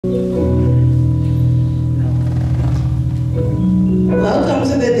Welcome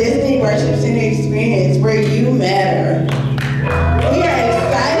to the Destiny Worship Center experience where you matter. We are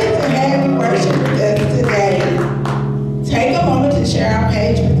excited to have you worship with us today. Take a moment to share our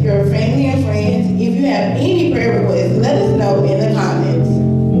page with your family and friends. If you have any prayer requests, let us know in the comments.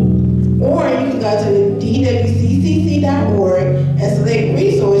 Or you can go to DWCCC.org and select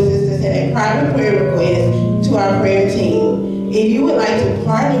resources to send a private prayer request to our prayer team. If you would like to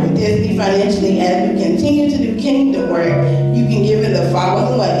partner with Destiny financially as we continue to do kingdom work, you can give in the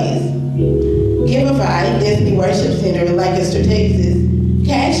following ways. Givelify, Destiny Worship Center, Lancaster, Texas.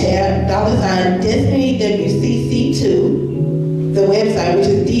 Cashapp, $DestinyWcc2. The website, which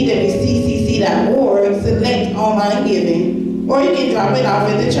is DWCCC.org, select online giving. Or you can drop it off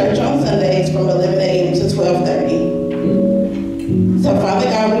at the church on Sundays from 11 a.m. to 12:30. So Father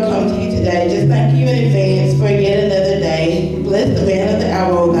God, we come to you today. Just thank you in advance for yet another day. Bless the man of the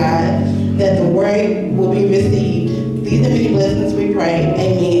hour, oh God, that the word will be received. These are many blessings we pray.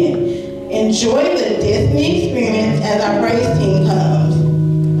 Amen. Enjoy the Destiny experience as our praise team comes.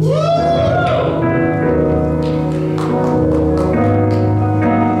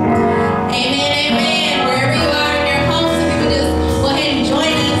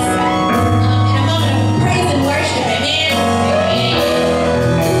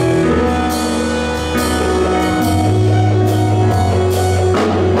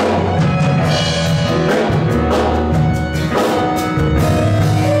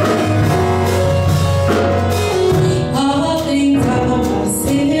 All things are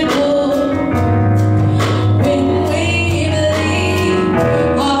possible.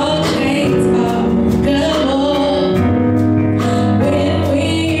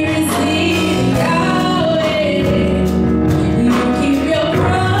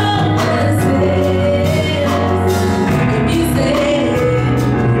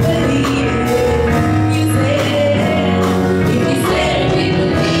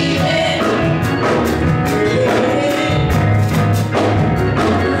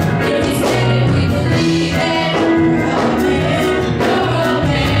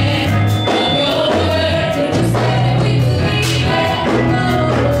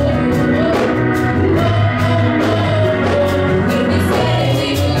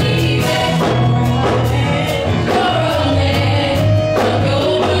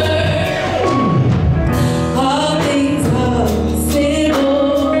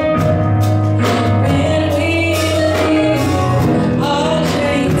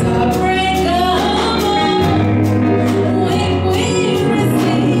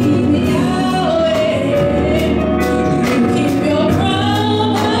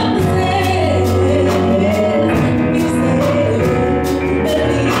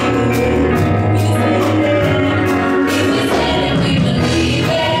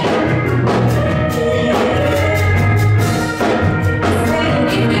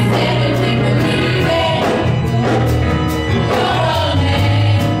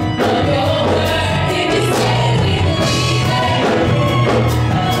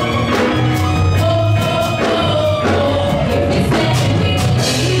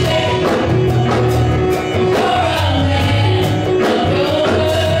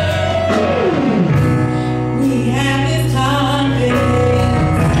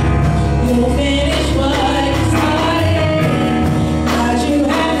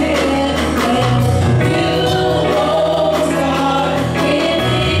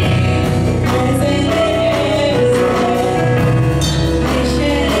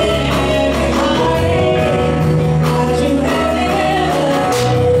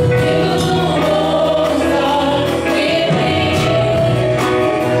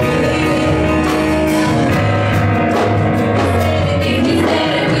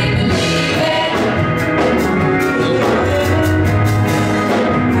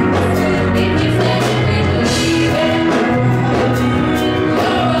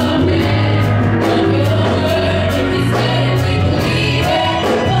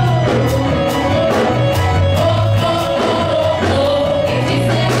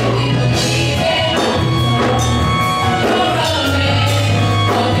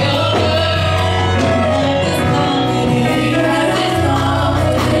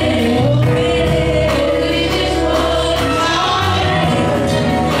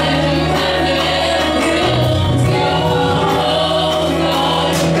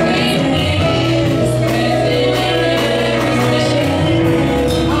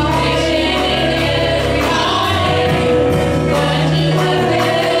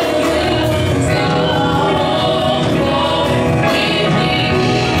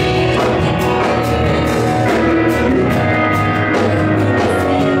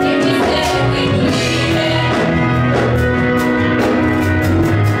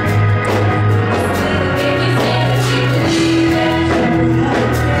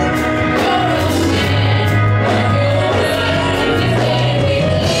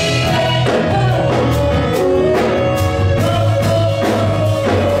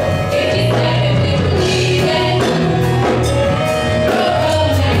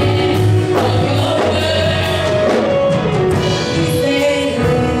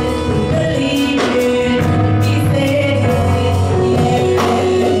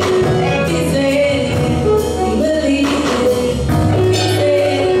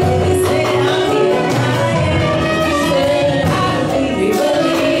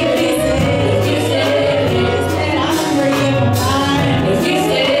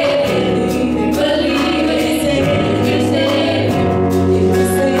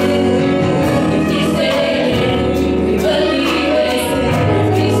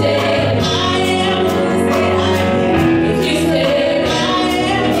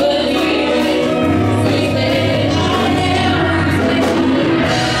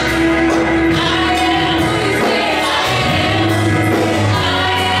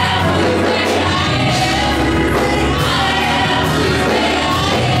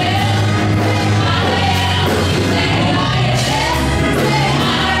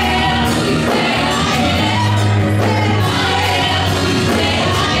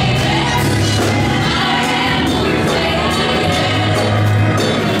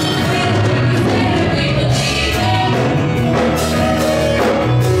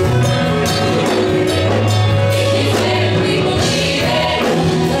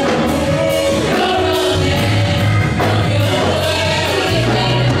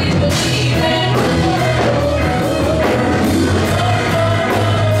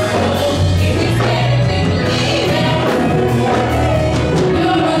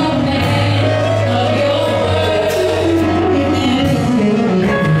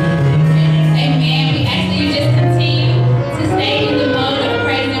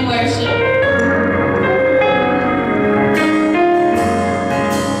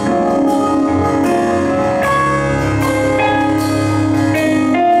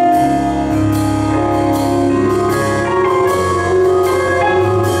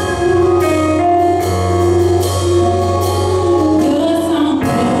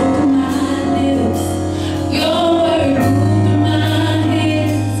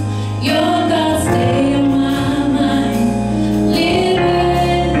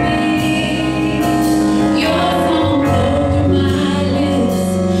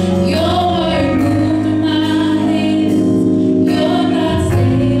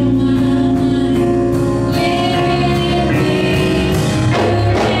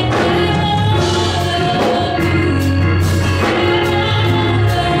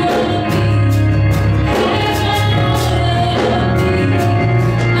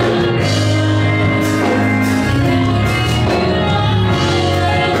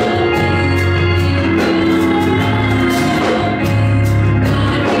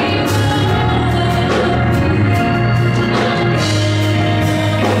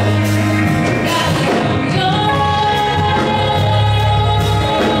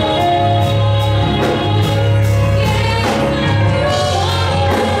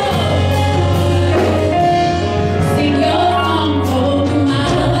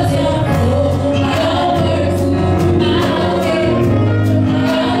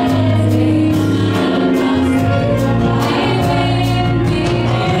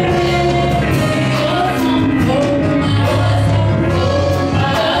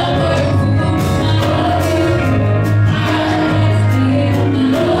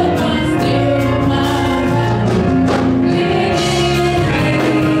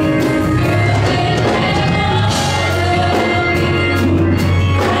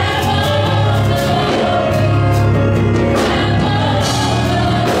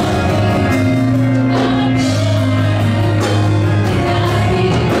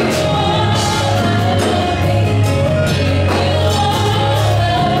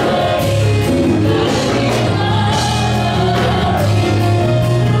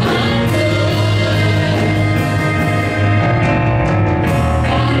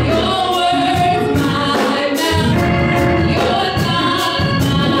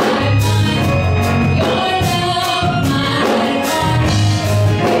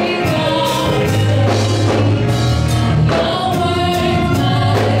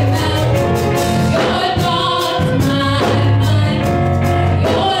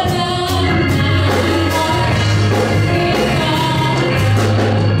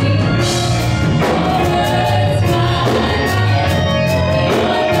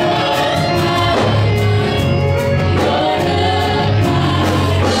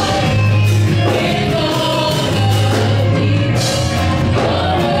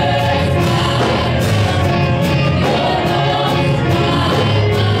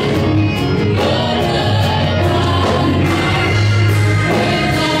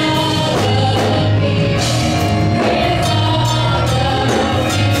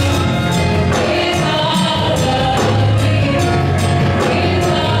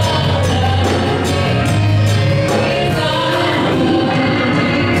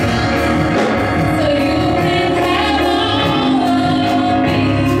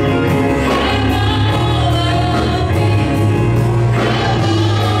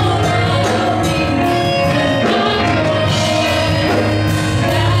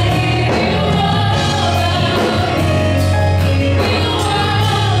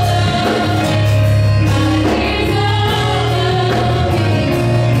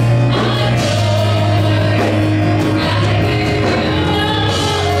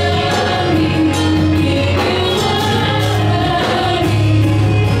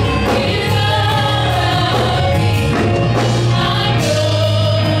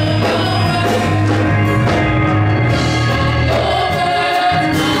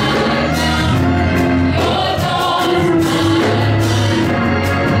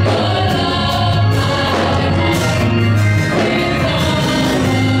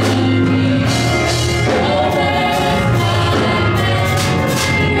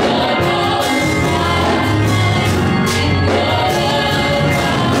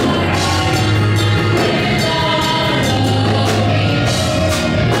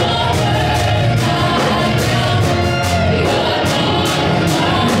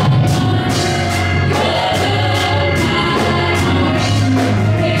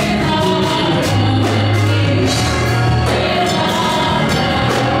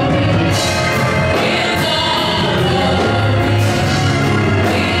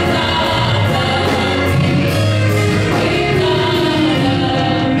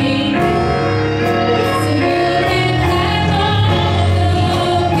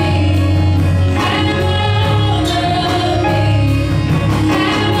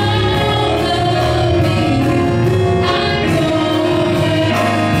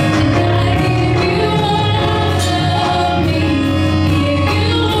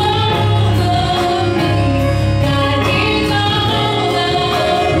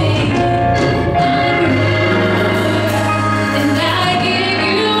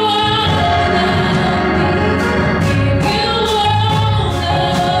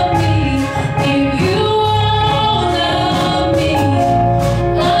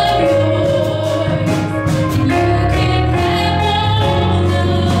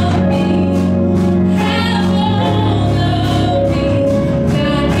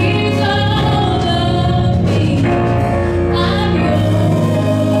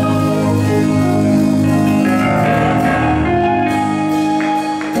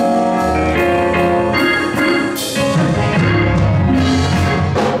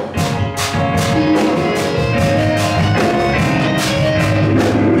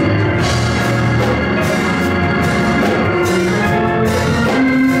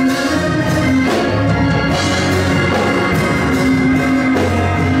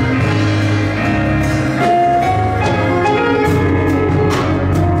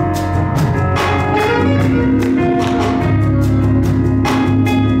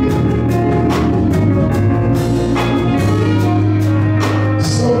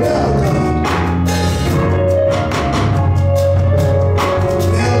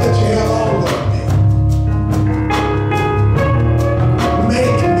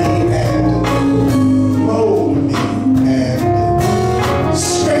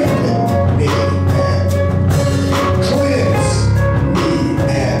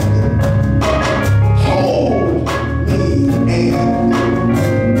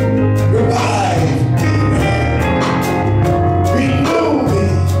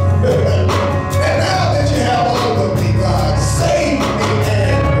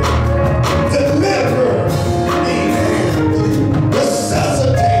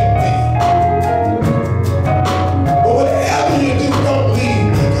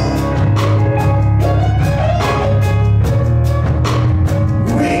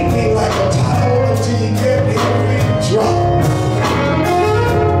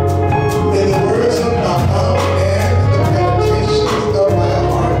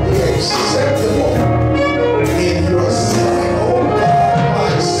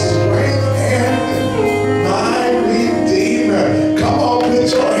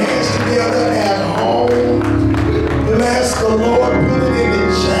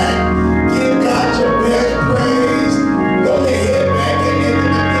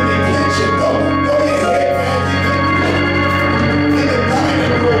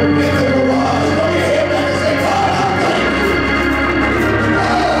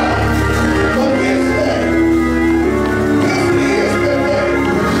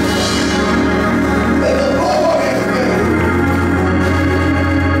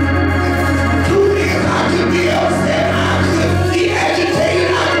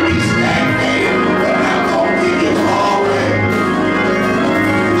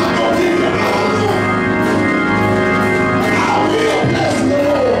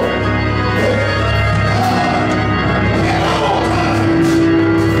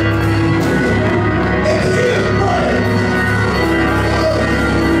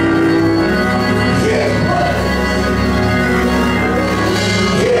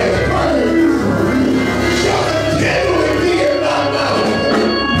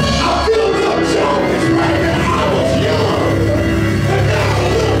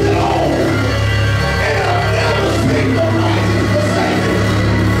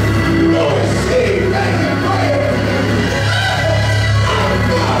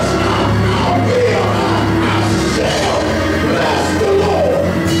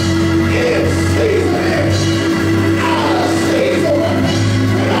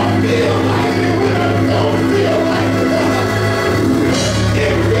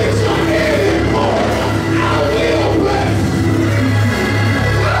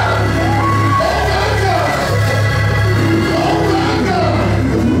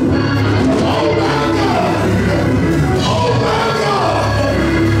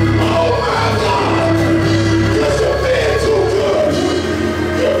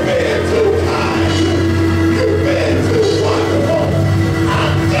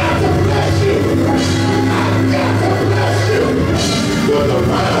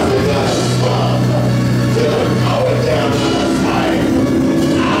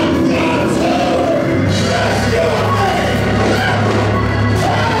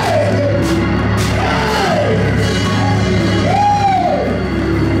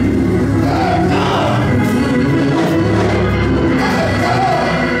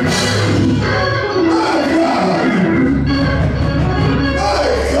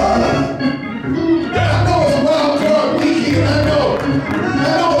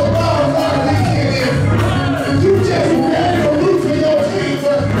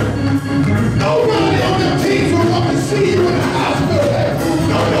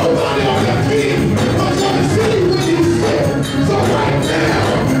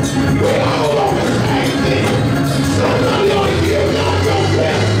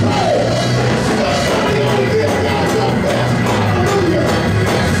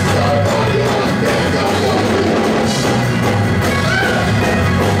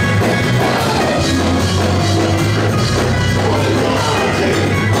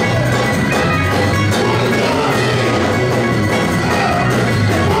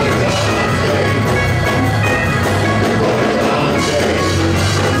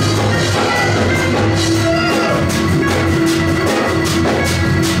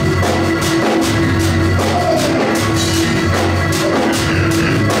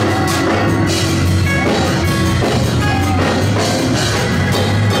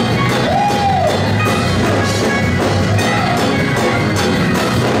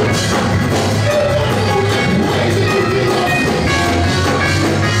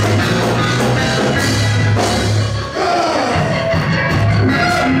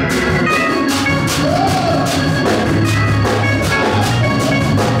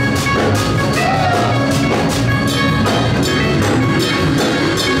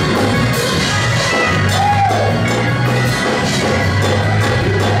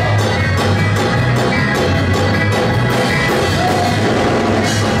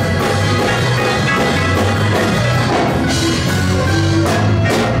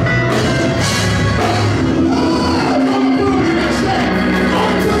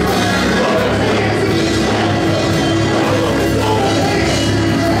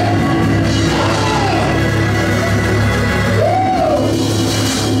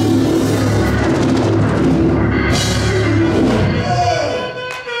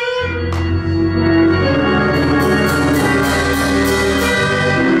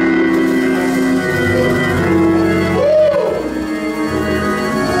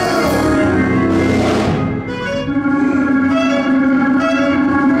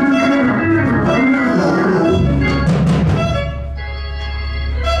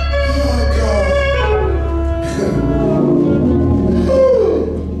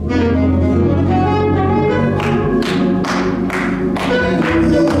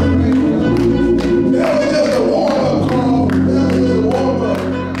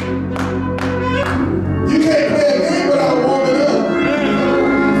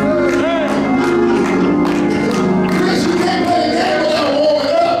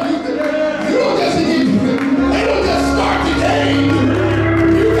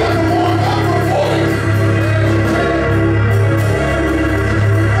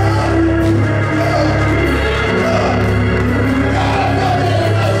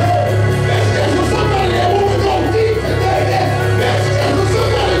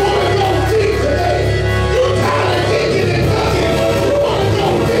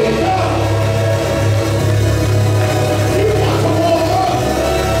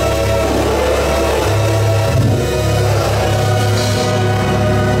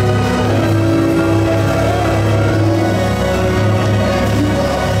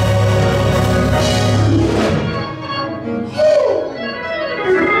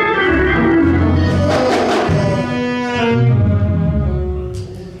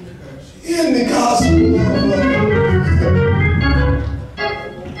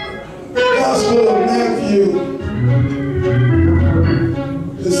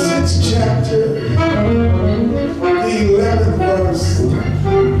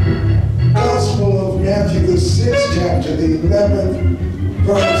 chapter, the 11th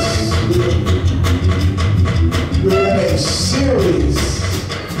verse. We're in a series.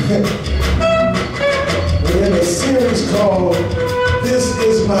 We're in a series called This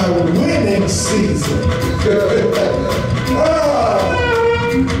Is My Winning Season.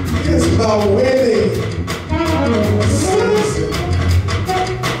 It's my winning season.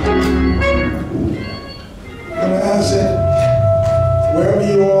 I'm going to ask you, wherever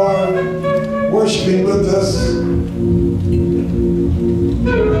you are, worshiping with us,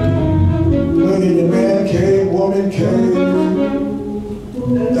 whether in your man cave, woman cave,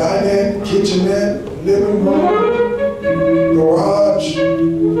 dinette, kitchenette, living room, garage,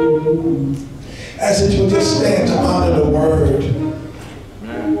 as if you'll just stand to honor the word.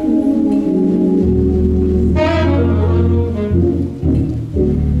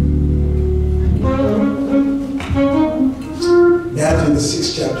 Matthew, the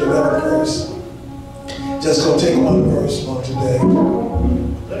 6th chapter, 11th verse. Just gonna take one verse on today.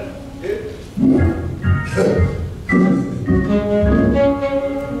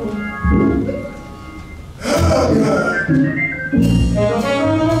 Oh, God.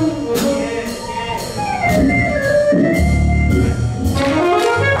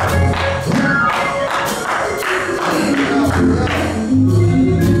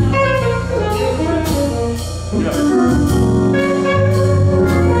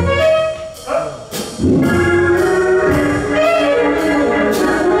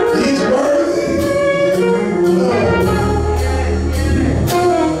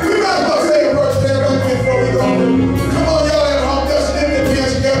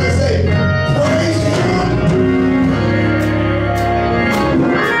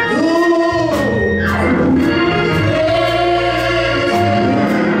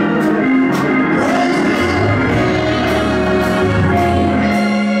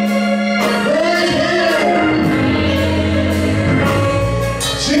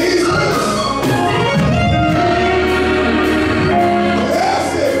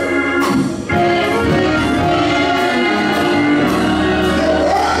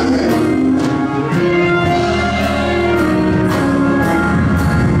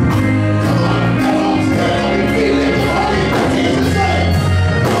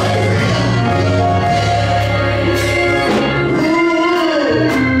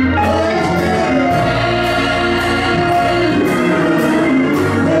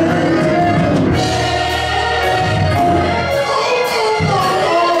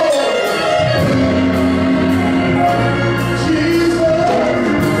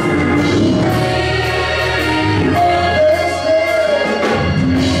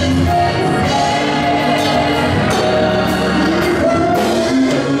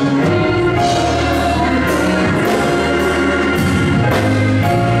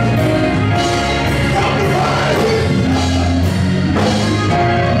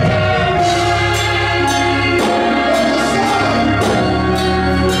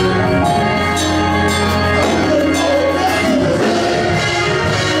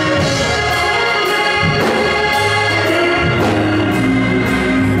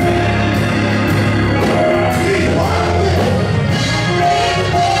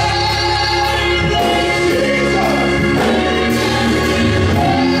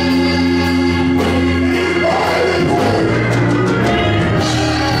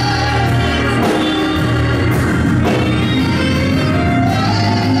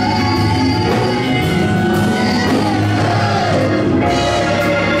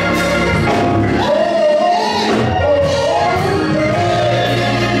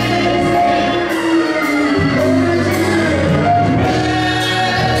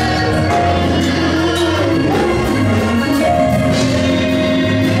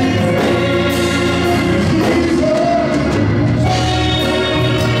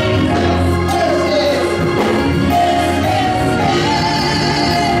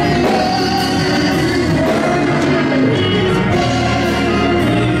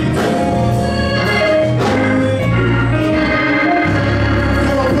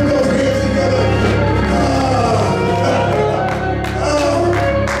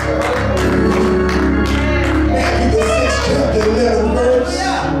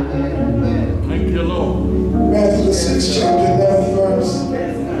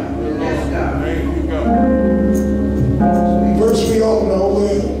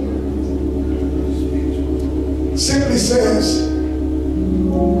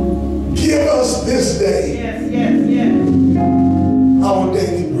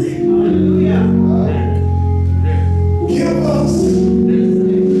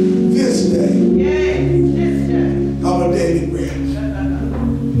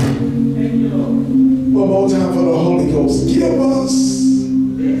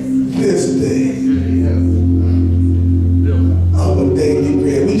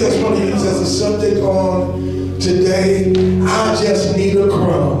 subject on today, I just need a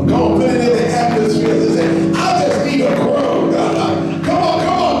crumb. Come on, put it in the atmosphere. Say, I just need a crumb. Come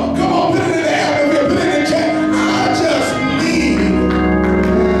on, put it in the atmosphere, put it in the chat. I just need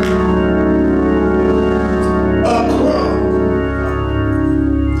a crumb.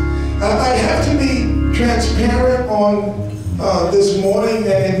 I have to be transparent on this morning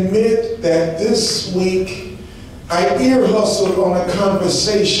and admit that this week I ear hustled on a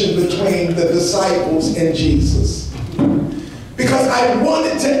conversation between the disciples and Jesus because I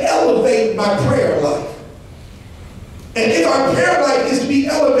wanted to elevate my prayer life. And if our prayer life is to be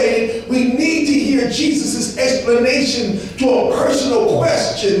elevated, we need to hear Jesus' explanation to a personal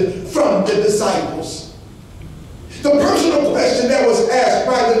question from the disciples. The personal question that was asked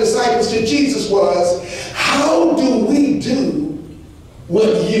by the disciples to Jesus was, how do we do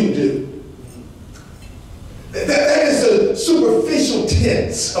what you do? That is the superficial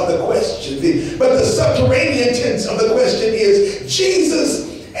tense of the question. But the subterranean tense of the question is,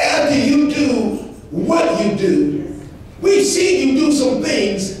 Jesus, after you do what you do, we've seen you do some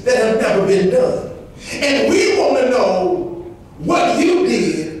things that have never been done. And we want to know what you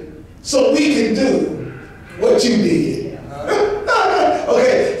did so we can do what you did.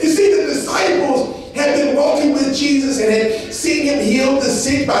 Okay, you see, the disciples had been walking with Jesus and had seen him heal the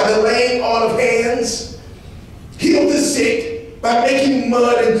sick by the laying on of hands. Heal the sick by making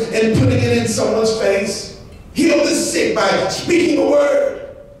mud and putting it in someone's face. Heal the sick by speaking a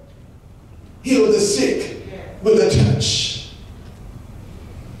word. Heal the sick with a touch.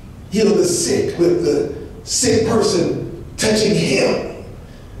 Heal the sick with the sick person touching him.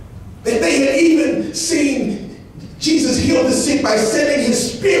 They had even seen Jesus heal the sick by sending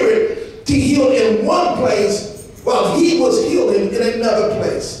his spirit to heal in one place while he was healing in another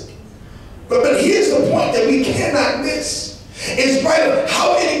place. But here's the point that we cannot miss. In spite of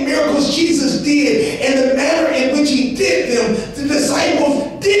how many miracles Jesus did and the manner in which he did them, the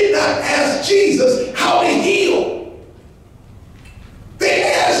disciples did not ask Jesus how to heal. They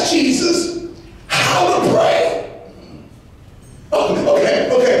asked Jesus how to pray. Okay.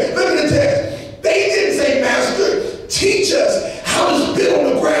 Look at the text. They didn't say, Master, teach us how to spit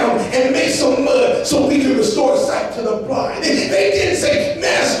on the ground and make some mud so we can restore sight to the blind. They didn't say,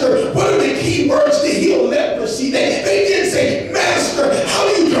 Master, what are the key words to heal leprosy? They didn't say, Master, how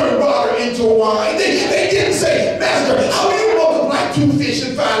do you turn water into wine? They didn't say, Master, how do you multiply 2 fish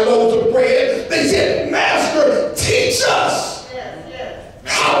and 5 loaves of bread? They said, Master, teach us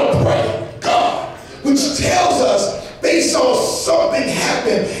how to pray, God. Which tells us they saw something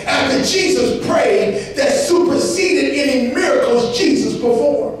happen after Jesus prayed that superseded any miracles Jesus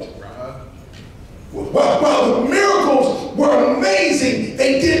performed. While the miracles were amazing,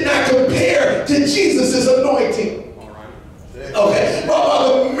 they did not compare to Jesus' anointing. Okay,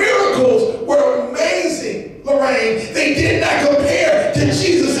 while the miracles were amazing, Lorraine, they did not compare to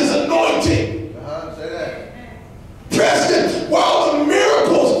Jesus' anointing. Preston, while the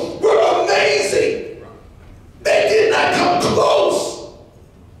miracles were amazing, they did not come close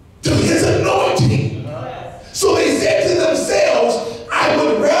to his anointing. So they said to themselves, I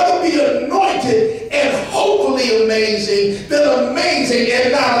would rather be anointed and hopefully amazing than amazing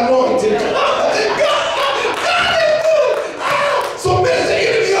and not anointed. God is good. So Mr.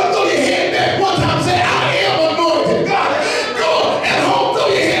 Enemy, throw your hand back one time and say, I am anointed. God, go and home, throw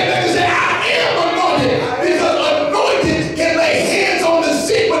your hand back and say, I am anointed. Because anointed can lay hands on the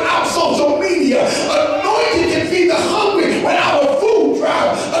sick without social media. Anointed can feed the hungry without a food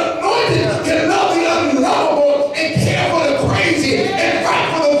drive. Anointed can love the unlovable and care for the crazy and fight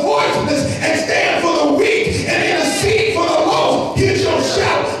for the voiceless and stand for the weak and intercede for the lost. Here's your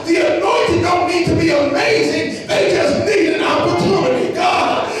shout. The anointed don't need to be amazing. They just need an opportunity.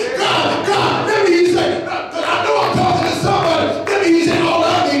 God, let me say, I know I'm talking to somebody. Let me say, all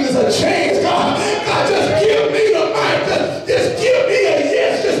I need is a chance. God, just give me the mic. Just give me a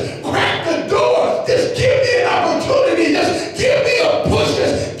yes. Just crack the door. Just give me an opportunity. Just give me a push.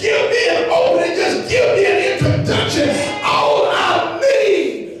 Just give me an opening. Just give me an introduction. All I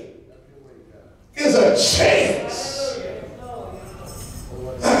need is a chance.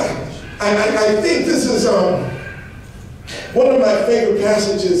 I think this is one of my favorite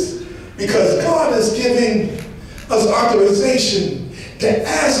passages because God is giving us authorization to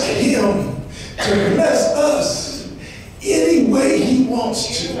ask him to bless us any way he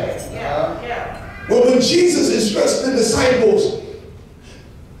wants to. Well, when Jesus instructs the disciples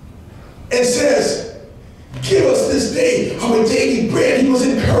and says, give us this day our daily bread, he was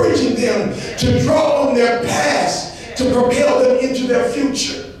encouraging them to draw on their past to propel them into their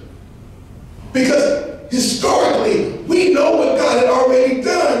future. Because historically, we know what God had already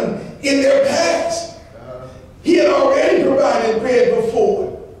done in their past.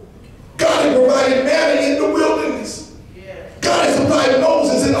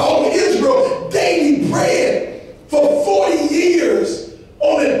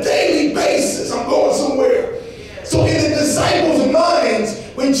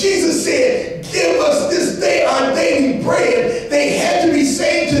 when Jesus said, give us this day our daily bread, they had to be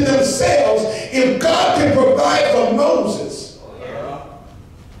saying to themselves, if God can provide for Moses,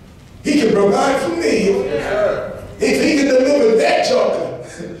 he can provide for me. If he can deliver that joker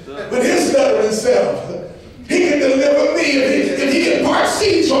with his stuttering self, he can deliver me. If he can part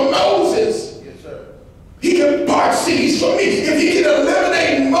seeds from Moses, he can part seeds from me. If he can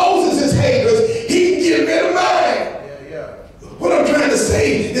eliminate Moses' haters, he can get rid of mine. What I'm trying to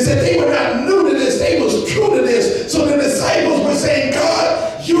say is that they were not new to this, they was true to this. So the disciples were saying,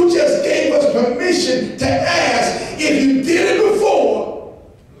 God, you just gave us permission to ask. If you did it before,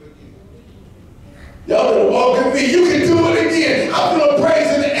 y'all better walk with me. You can do it again. I feel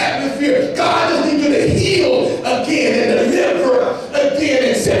praise in the atmosphere. God, I just need you to heal again and deliver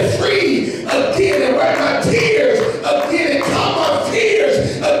again and set free again and wipe my tears again and calm my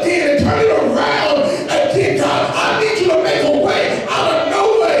fears again and turn it around again. God, I need you to make a way out of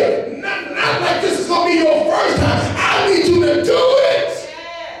no way. Not like this is going to be your first time. I need you to do it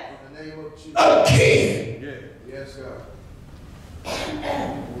again. Yes, God.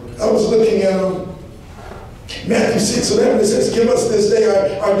 I was looking at Matthew 6:11. It says, give us this day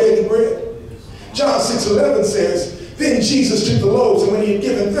our daily bread. John 6:11 says, then Jesus took the loaves, and when he had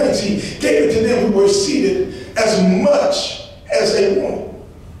given thanks, he gave it to them who were seated as much as they wanted.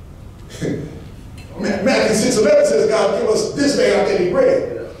 Matthew 6:11 says, God, give us this day our daily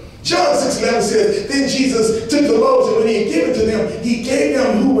bread. John 6:11 says, then Jesus took the loaves, and when he had given to them, he gave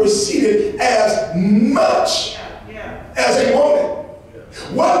them who were seated as much as they wanted.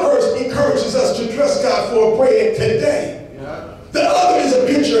 One verse encourages us to trust God for bread today. The other is a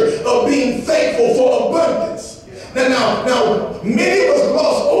picture of being thankful for abundance. Now, many of us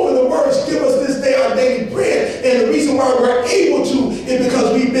gloss over the words, give us this day our daily bread. And the reason why we're able to is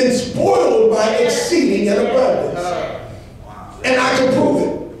because we've been spoiled by exceeding in abundance. And I can prove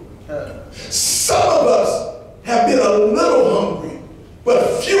it. Some of us have been a little hungry,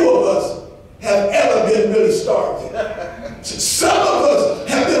 but few of us have ever been really starving. Some of us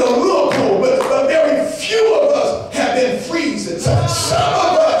have been a little cold, but very few of us have been freezing. Some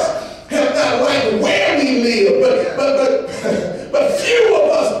of us have not liked where we live, but few of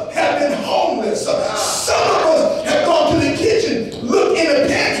us have been homeless. Some of us have gone to the kitchen, looked in the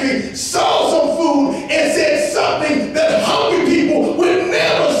pantry, saw some food, and said something that hungry people would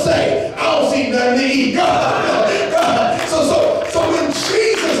never say. I don't see nothing to eat. God. So when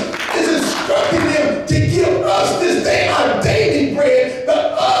Jesus is instructing them to give us this day our daily bread, the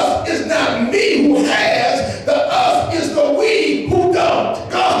us is not me who has, the us is the we who don't.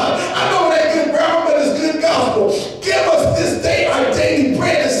 God, I know that good grammar, but it's good gospel. Give us this day our daily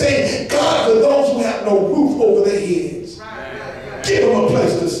bread and say, God, for those who have no roof over their heads, give them a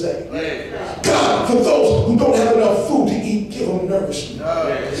place to stay. God, for those who don't have enough food to eat, give them nourishment.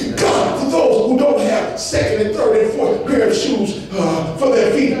 God, for those who don't have second and third and fourth pair of shoes for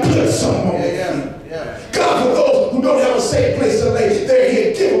their feet, put some on their feet. God, for those who don't have a safe place to lay their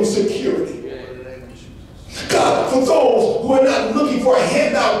head, give them security. God, for those who are not looking for a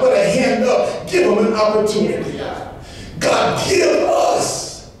handout but a hand up, give them an opportunity. God, give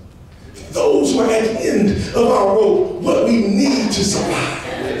us, those who are at the end of our road, what we need to survive.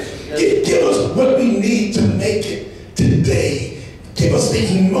 Give us what we need to make it today. Give us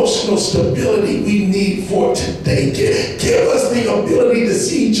the emotional stability we need for today. Give us the ability to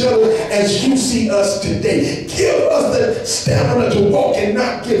see each other as you see us today. Give us the stamina to walk and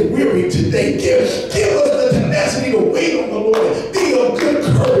not get weary today. Give us the tenacity to wait on the Lord. Be of good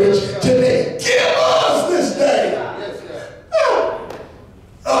courage today. Give us this day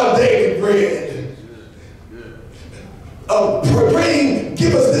our daily bread. Praying,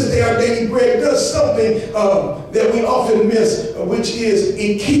 give us this day our daily bread, does something that we often miss, which is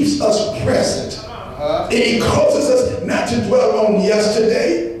it keeps us present. It causes us not to dwell on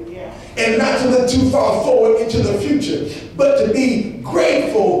yesterday and not to look too far forward into the future, but to be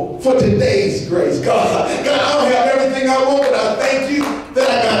grateful for today's grace. God, I don't have everything I want, but I thank you that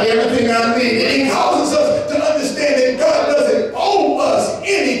I got everything I need. It causes us to understand that God doesn't owe us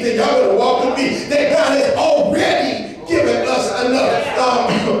anything. Y'all better walk with me. That God has already given us enough.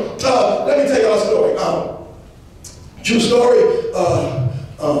 Let me tell you a story. True story. I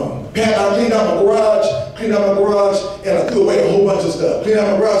cleaned out my garage, and I threw away a whole bunch of stuff. Cleaned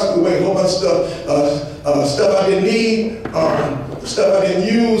out my garage, threw away a whole bunch of stuff. Stuff I didn't need, stuff I didn't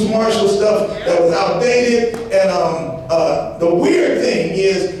use, Marshall stuff that was outdated. And the weird thing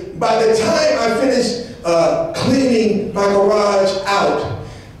is, by the time I finished cleaning my garage out,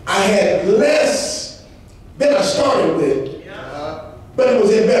 I had less than I started with, but it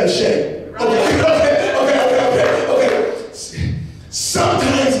was in better shape. Okay.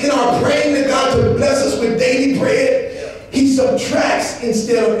 Sometimes subtracts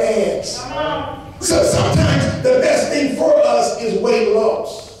instead of adds. So sometimes the best thing for us is weight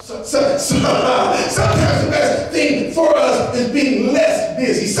loss. Sometimes the best thing for us is being less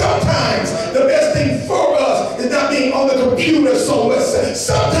busy. Sometimes the best thing for us is not being on the computer so much.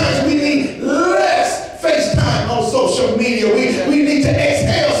 Sometimes we need less FaceTime on social media. We need to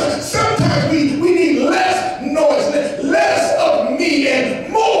exhale. Sometimes we need less noise, less of me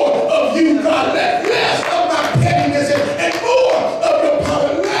and more of you, God. Less of my pettiness and more of your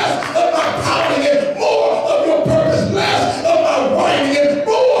power. Less of my pouting and more of your purpose. Less of my whining and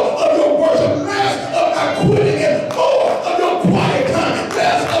more of your worship. Less of my quitting and more of your quiet time.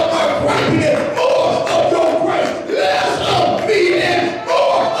 Less of my griping and more of your grace. Less of me and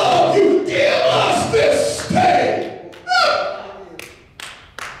more of you. Give us this day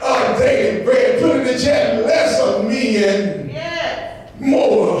our daily bread. Put in the chat, less of me and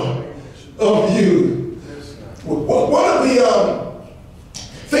more of you. One of the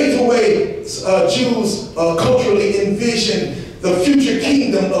faithful ways Jews culturally envisioned the future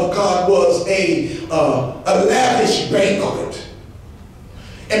kingdom of God was a lavish banquet.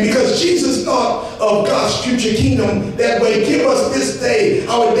 And because Jesus thought of God's future kingdom that way, give us this day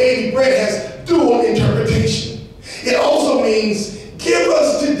our daily bread has dual interpretation. It also means give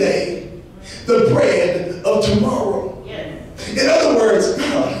us today the bread of tomorrow. In other words,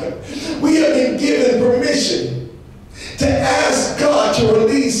 we have been given permission to ask God to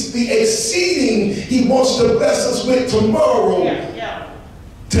release the exceeding he wants to bless us with tomorrow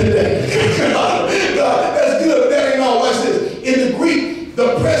today. God, that's good. That ain't all. Watch this. In the Greek,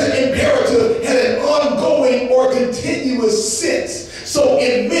 the present imperative had an ongoing or continuous sense. So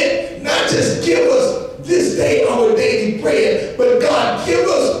it meant not just give us this day our daily bread, but God, give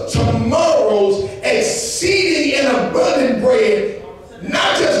us tomorrow's exceeding and abundant bread,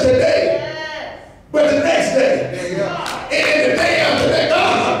 not just today, but the next day. And the day after that,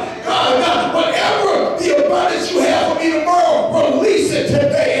 God, whatever the abundance you have for me tomorrow, release it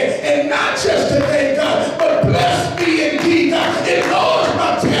today, and not just today, God, but bless me indeed, God. Enlarge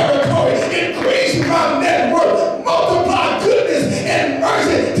my territory, increase my net worth, multiply goodness and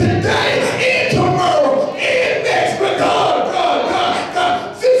mercy today and tomorrow and next. But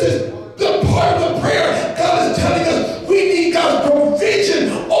God, this is the part of the prayer. God is telling us we need God's provision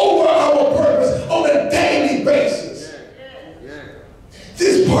over our purpose on a daily basis.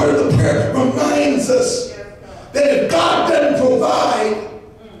 This part of the prayer reminds us that if God doesn't provide,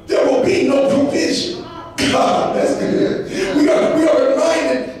 there will be no provision. God, that's good. We are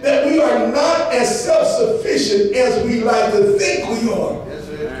reminded that we are not as self-sufficient as we like to think we are.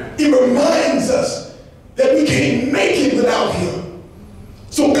 It reminds us that we can't make it without him.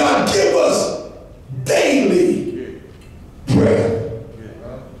 So God, give us daily bread,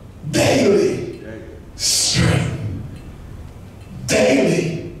 daily strength,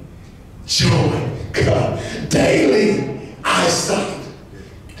 daily joy, God, daily eyesight,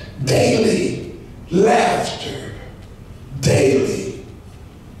 daily laughter, daily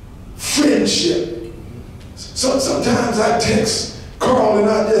friendship. Sometimes I text Carl and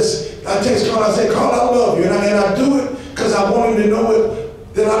I text Carl, I say, Carl, I love you. And I do it because I want him to know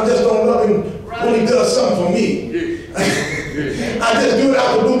it, that I just don't love him when he does something for me. I just do it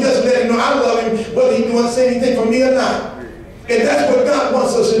out of the blue, just let him know I love him, whether he doesn't say anything for me or not. And that's what God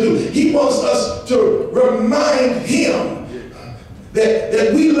wants us to do. He wants us to remind him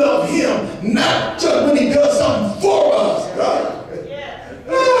that we love him, not just when he does something for us. God.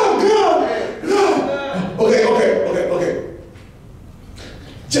 Oh, God. Okay.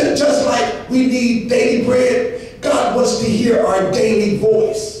 Just like we need daily bread, God wants to hear our daily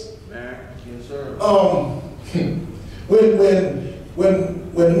voice. Yes, sir.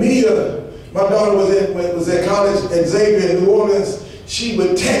 When Mia, my daughter, was at college at Xavier in New Orleans, she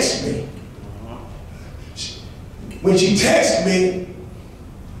would text me. When she texted me,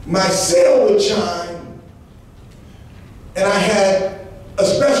 my cell would chime, and I had a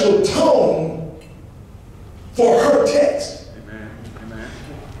special tone for her text. Amen.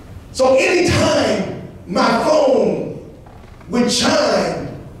 So anytime my phone would chime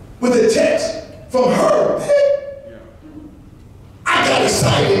with a text from her, I got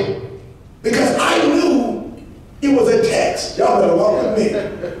excited because I knew it was a text. Y'all better walk with me.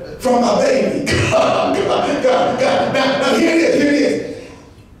 From my baby. God. Now here it is.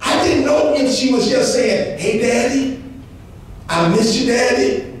 I didn't know if she was just saying, hey, Daddy, I miss you,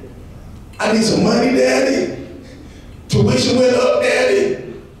 Daddy. I need some money, Daddy. Tuition went up,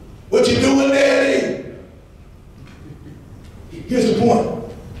 Daddy. What you doing, Daddy? Here's the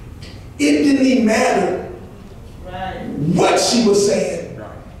point. It didn't even matter what she was saying.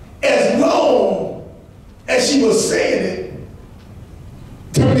 As long as she was saying it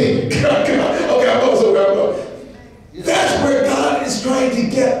for me. Okay, I'm going somewhere. I'm going. That's where God is trying to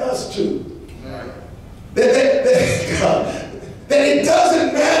get us to. That it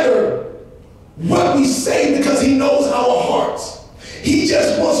doesn't matter what we say because he knows our hearts. He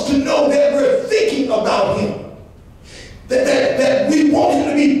just wants to know that we're thinking about him. That we want him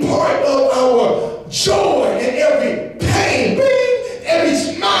to be part of our joy in every pain, every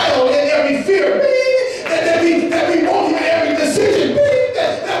smile and every fear, that we want him in every decision,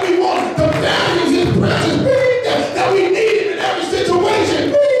 that we want the values his presence, that we need him in every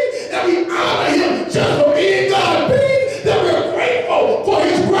situation, that we honor him just for being God, that we're grateful for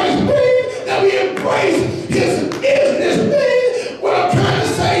his grace, that we embrace his business. What I'm trying to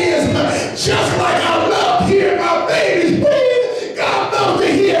say is, just like I love hearing my babies, God loves to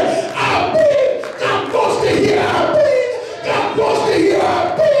hear our pain. God wants to hear our pain. God wants to hear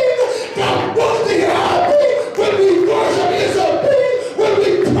our pain. God wants to hear our pain. When we worship, it's a pain. When we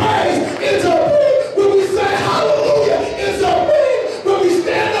praise, it's a pain. When we say hallelujah, it's a pain. When we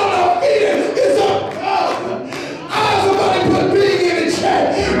stand on our feet, it's a pain. Somebody put being in the chat.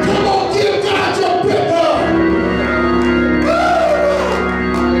 Come on, give God your breath up.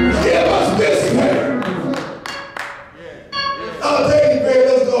 Give us this prayer. Oh, thank you, baby.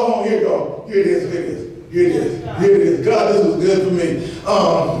 Let's go home. Here you go. Here it is. Here it is. Here it is. Here it is. God, this was good for me.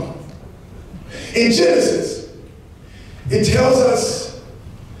 In Genesis, it tells us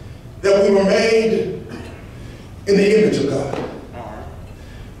that we were made in the image of God.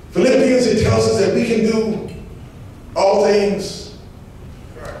 Philippians, it tells us that we can do all things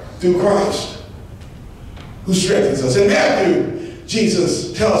through Christ who strengthens us. In Matthew,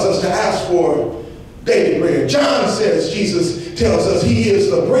 Jesus tells us to ask for daily bread. John says Jesus tells us he is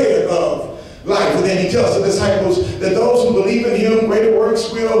the bread of life. And then he tells the disciples that those who believe in him, greater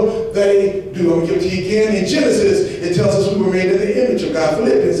works will they do. I'm going to give it to you again. In Genesis, it tells us we were made in the image of God.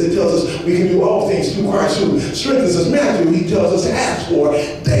 Philippians, it tells us we can do all things through Christ who strengthens us. Matthew, he tells us to ask for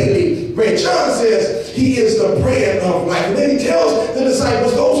daily bread. John says he is the bread of life. And then he tells the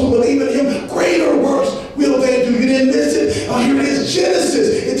disciples, those who believe in him, greater works will they do. You didn't miss it. Here it is. Genesis,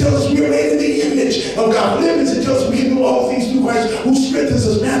 it tells us we are made in the image of God. Philippians, it tells us we can do all things through Christ who strengthens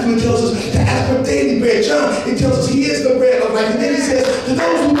us. Matthew, it tells us to ask for daily bread. John, it tells us he is the bread of life. And then he says, to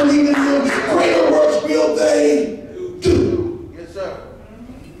those who believe in him, greater works will they do. Yes, sir.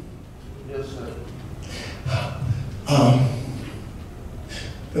 Yes, sir.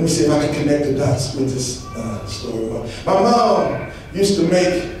 Let me see if I can connect the dots with this story. My mom used to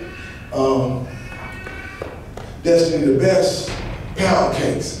make Destiny the best pound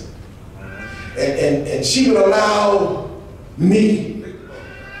cakes. And she would allow me,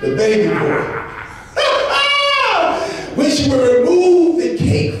 the baby boy, when she would remove the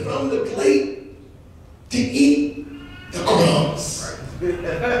cake from the plate to eat the crumbs.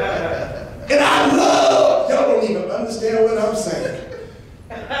 And I love, y'all don't even understand what I'm saying,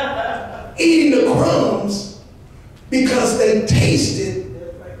 eating the crumbs because they tasted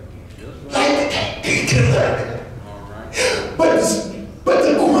like the cake. But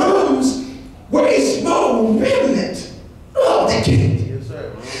the crumbs were a small remnant of the cake. Yes,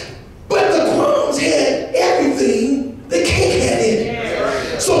 sir. But the crumbs had everything the cake had in it.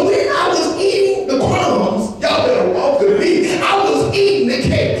 Yes, So then I was eating the crumbs. Y'all better walk with me. I was eating the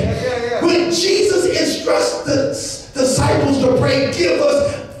cake. When Jesus instructs the disciples to pray, give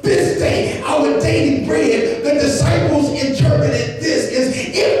us this day our daily bread, the disciples interpreted this as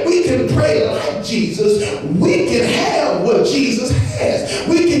if we can pray like Jesus, we can have what Jesus has.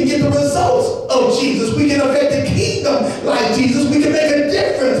 We can get the results of Jesus. We can affect the kingdom like Jesus. We can make a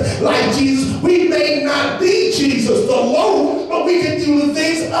difference like Jesus. We may not be Jesus, the loaf, but we can do the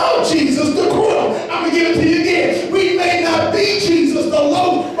things of Jesus, the crumb. I'm going to give it to you again. We may not be Jesus, the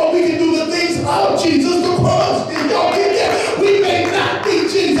loaf, but we can do the things of Jesus, the crumbs. Did y'all get that? We may not be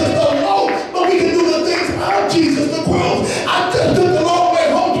Jesus, the loaf, but we can do the things of Jesus, the crumbs. I just took the long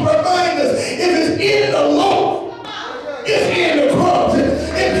way home to remind us, if it's in the loaf, it's in the crumbs.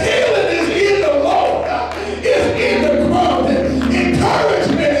 If healing is in the loaf, it's in the crumbs.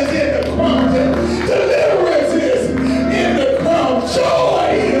 Encouragement is in the crumbs. Deliverance is in the crumbs. Joy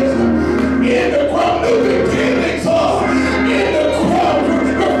is in the crumbs. New beginnings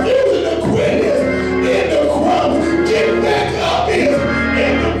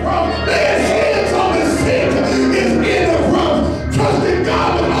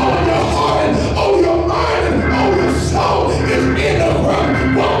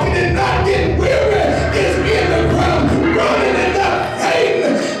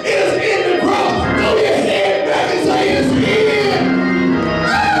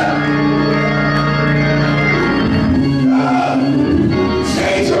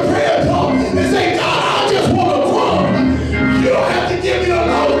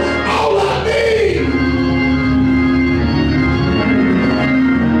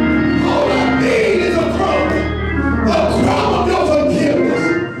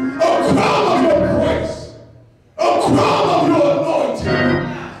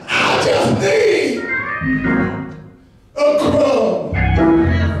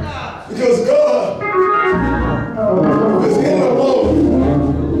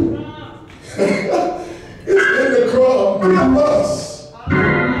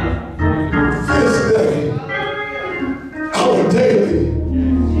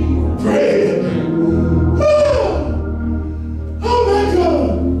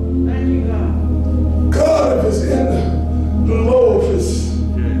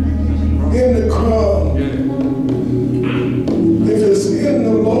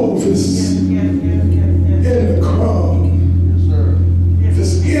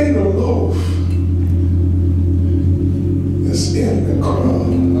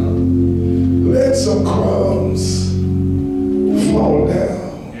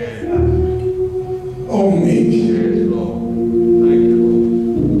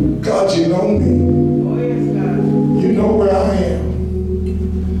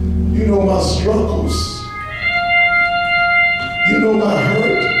know my struggles. You know my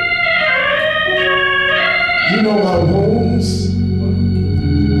hurt. You know my wounds.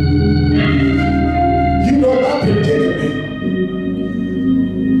 You know my predicament.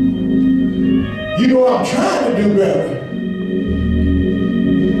 You know I'm trying to do better.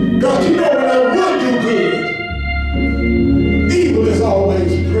 God, you know when I would do good, evil is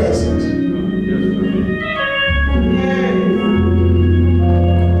always present.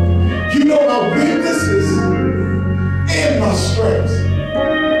 You know my weaknesses and my strengths.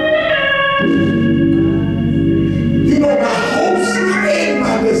 You know my hopes and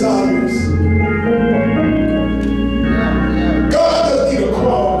my desires. God, I just need a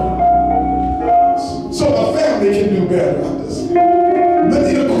crumb so my family can do better. I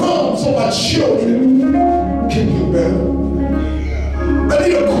need a crumb so my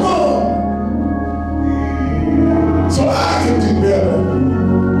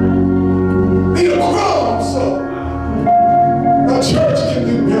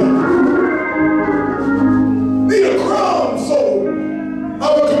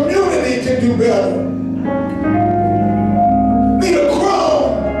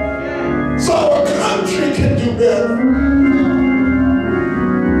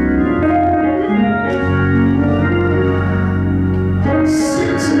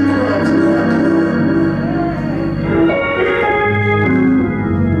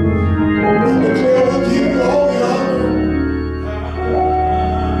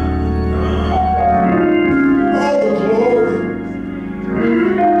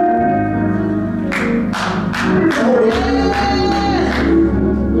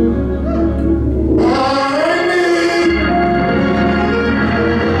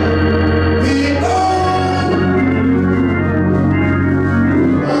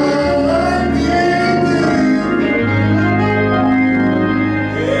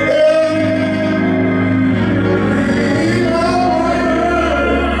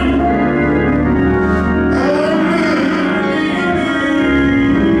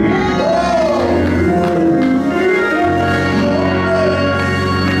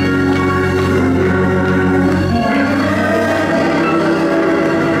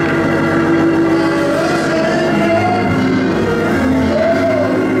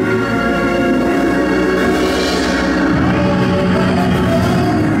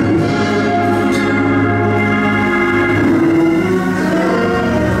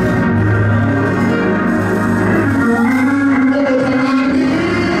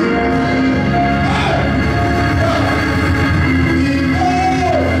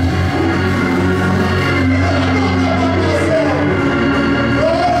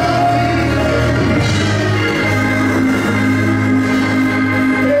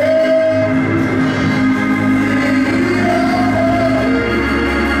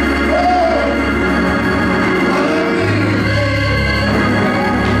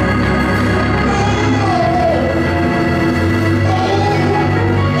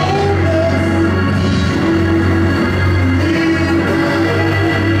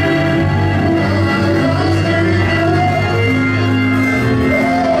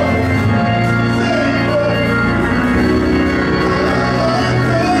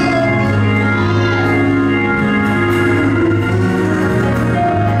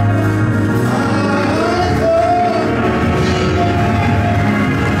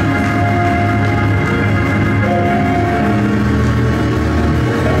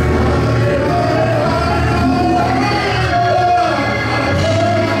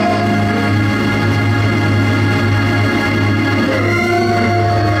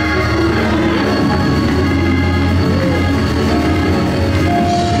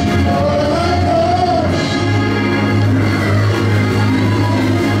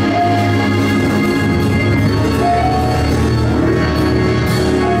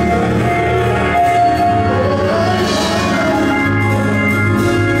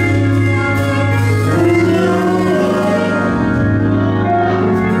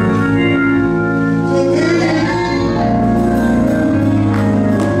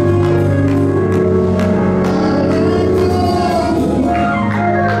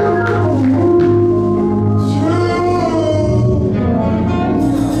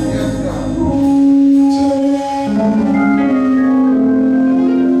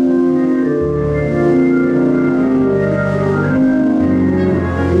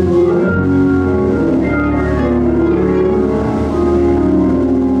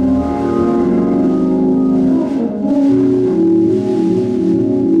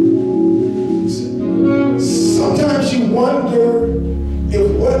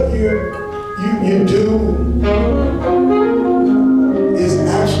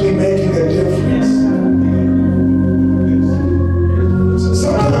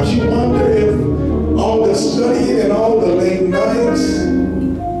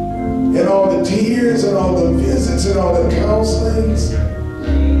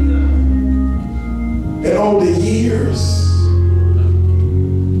matters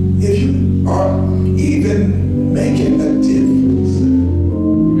if you are even making a difference.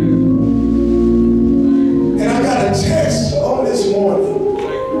 And I got a text on this morning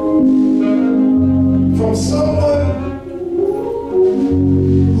from someone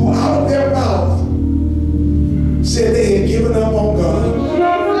who out of their mouth said they had given up on God.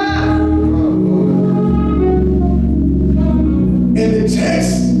 And the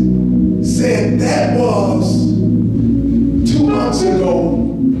text said that was 2 months ago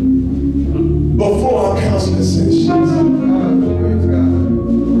before our counseling sessions.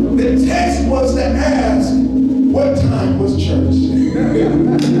 The text was to ask, what time was church?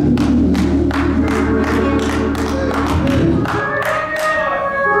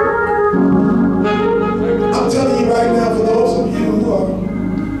 I'm telling you right now, for those of you who are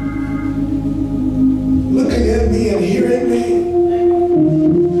looking at me and hearing me,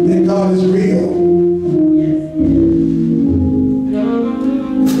 that God is real.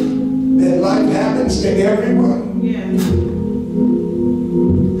 That life happens to everyone.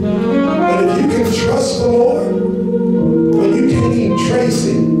 But if you can trust the Lord when you can't even trace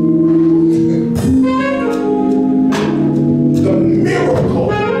it, the miracle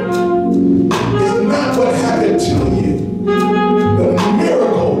is not what happened to you. The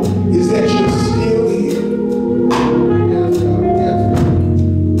miracle is that you're still here.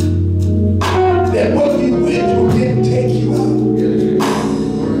 That what you went through didn't take you out.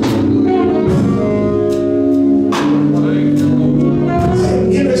 I am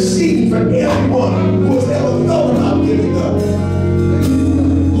interceding for everyone who has ever thought about giving up,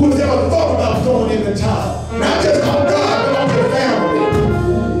 who has ever thought about throwing in the towel. Not just on God, but on your family.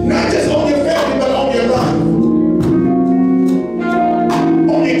 Not just on your family, but on your life.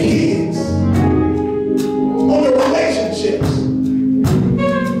 On your kids. On your relationships.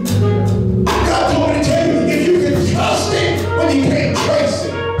 God told me to tell you, if you can trust it when you can't trace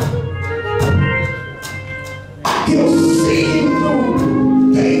it, He'll see you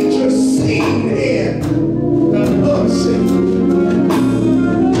through danger seen and unseen.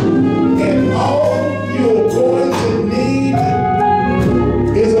 And all you're going to need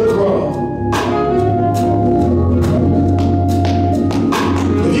is a crumb.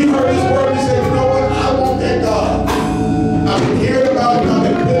 If you heard this word, you say, you know what, I want that God. I've been hearing about it, I've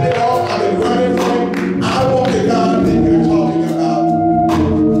been putting it off, I've been running from it. I want the God that you're talking about.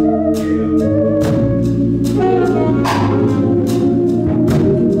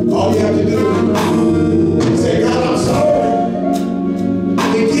 All you have to do is say, God, I'm sorry.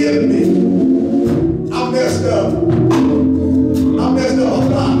 Forgive me. I messed up. I messed up a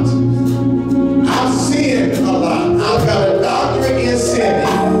lot. I've sinned a lot. I've got a doctorate in sinning.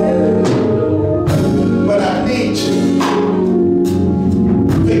 But I need you.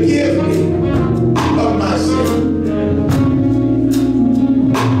 Forgive me of my sin.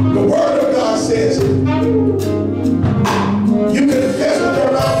 The Word of God says, you confess with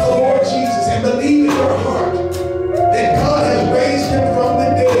your mouth the Lord Jesus and believe in your heart that God has raised him from the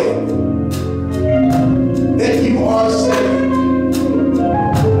dead, that you are saved.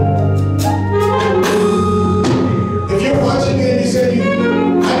 If you're watching me and you say, I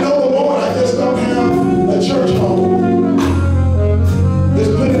know the Lord, I just don't have a church home,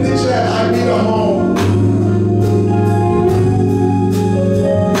 just put in the chat, I need a home.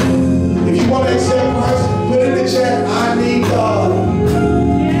 If you want to accept Christ, put in the chat, I need God.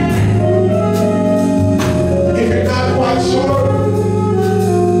 If you're not quite sure,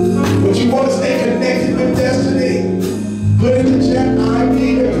 but you want to stay connected with destiny, put in the chat, I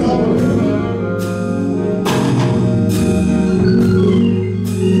need a covering.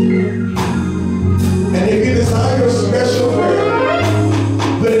 And if you desire a special prayer,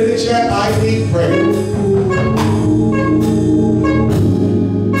 put in the chat, I need prayer.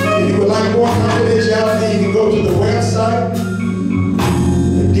 If you would like more confidentiality, you can go to the website,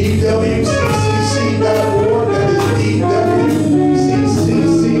 DWCCC.org. That is DWCCC.org.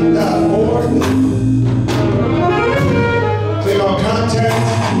 Click on contact.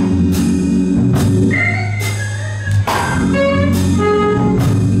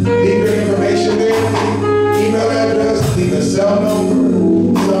 Leave your information there. Email address, leave a cell number.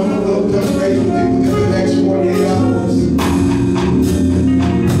 Someone will touch base with you within the next 48 hours.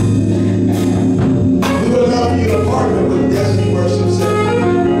 We would love for you to partner with Destiny Worship Center.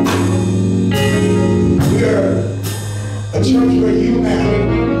 We are a church where you matter.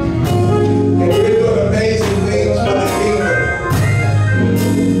 And we're doing amazing things for the kingdom.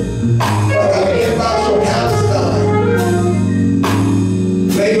 I got an inbox from Palestine.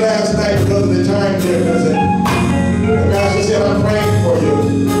 Late last night because of the time difference. The pastor said, I'm praying for you.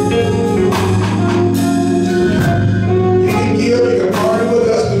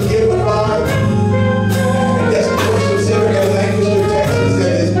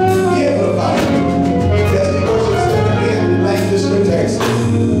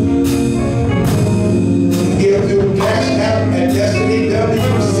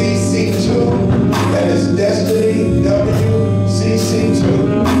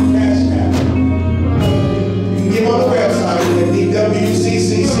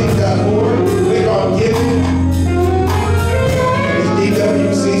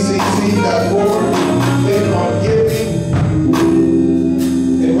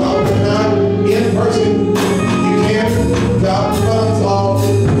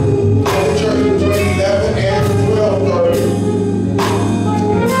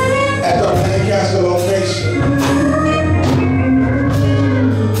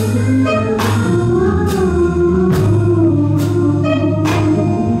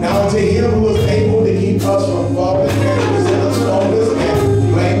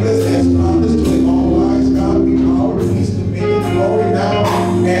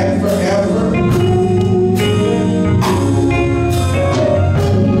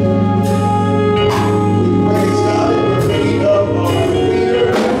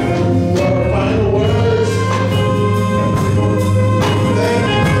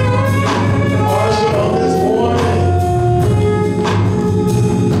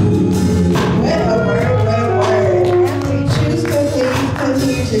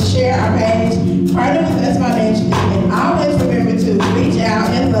 to share our page, partner with us financially, and always remember to reach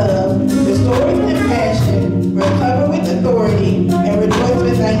out in love, restore with compassion, recover with authority, and rejoice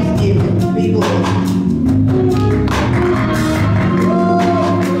with thanksgiving. Be blessed.